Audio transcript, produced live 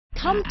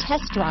Come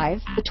test drive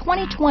the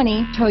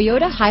 2020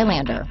 Toyota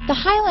Highlander. The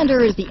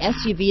Highlander is the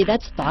SUV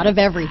that's thought of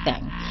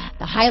everything.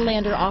 The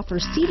Highlander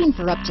offers seating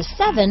for up to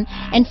 7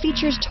 and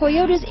features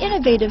Toyota's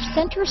innovative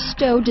center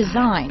stow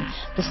design.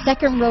 The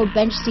second row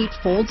bench seat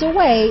folds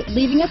away,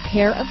 leaving a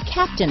pair of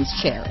captain's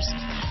chairs.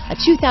 A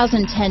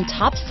 2010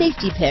 top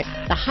safety pick,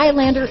 the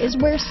Highlander is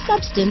where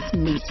substance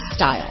meets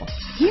style.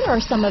 Here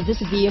are some of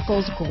this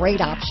vehicle's great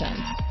options: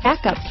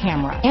 backup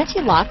camera,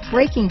 anti-lock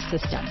braking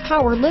system,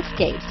 power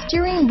liftgate,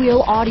 steering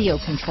wheel audio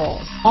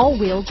controls,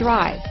 all-wheel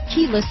drive,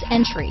 keyless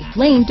entry,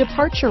 lane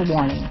departure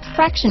warning,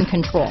 traction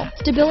control,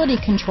 stability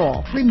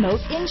control,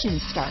 remote engine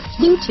start,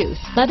 Bluetooth,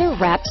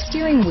 leather-wrapped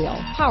steering wheel,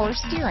 power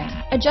steering,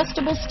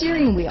 adjustable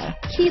steering wheel,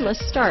 keyless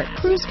start,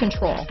 cruise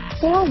control,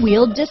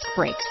 four-wheel disc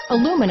brakes,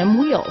 aluminum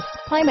wheels,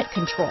 climate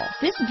control.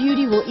 This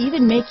beauty will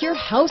even make your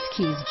house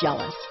keys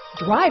jealous.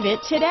 Drive it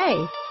today.